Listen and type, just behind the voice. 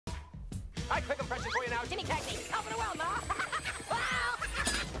Alright, quick impression for you now. Jimmy Cagney, help in the world, Ma!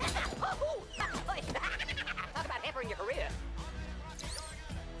 Talk about hampering your career.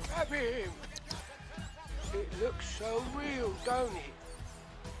 Grab him! It looks so real, don't it?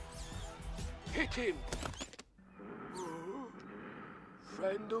 Hit him!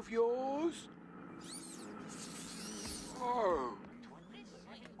 Friend of yours? Oh.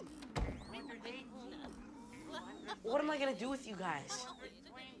 What am I gonna do with you guys?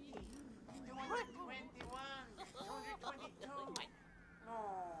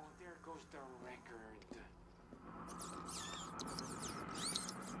 Oh, there goes the record.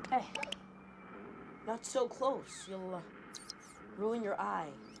 Hey, not so close. You'll ruin your eye.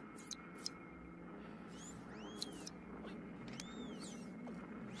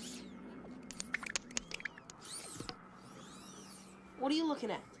 What are you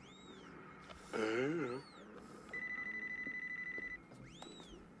looking at?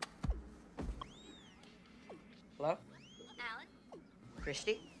 Hello? Alan?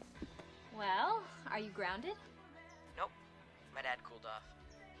 Christy? Well, are you grounded? Nope. My dad cooled off.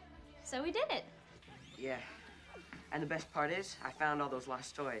 So we did it. Yeah. And the best part is, I found all those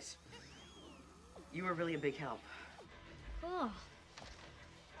lost toys. You were really a big help. Cool.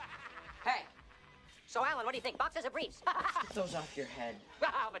 Hey! So, Alan, what do you think? Boxes or briefs? Get those off your head.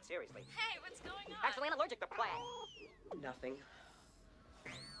 Oh, but seriously. Hey, what's going on? Actually, I'm allergic to plaid. Nothing.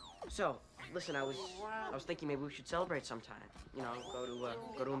 So, listen, I was thinking maybe we should celebrate sometime. You know,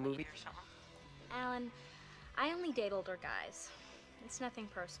 go to a movie or something. Alan, I only date older guys. It's nothing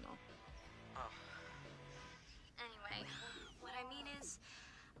personal. Oh. Anyway, what I mean is,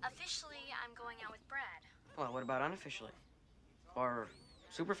 officially, I'm going out with Brad. Well, what about unofficially? Or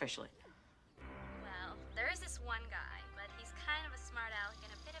superficially? Well, there is this one guy, but he's kind of a smart aleck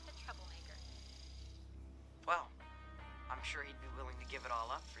and a bit of a troublemaker. Well, I'm sure he'd be willing to give it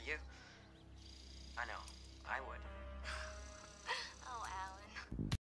all up for you. I know, I would.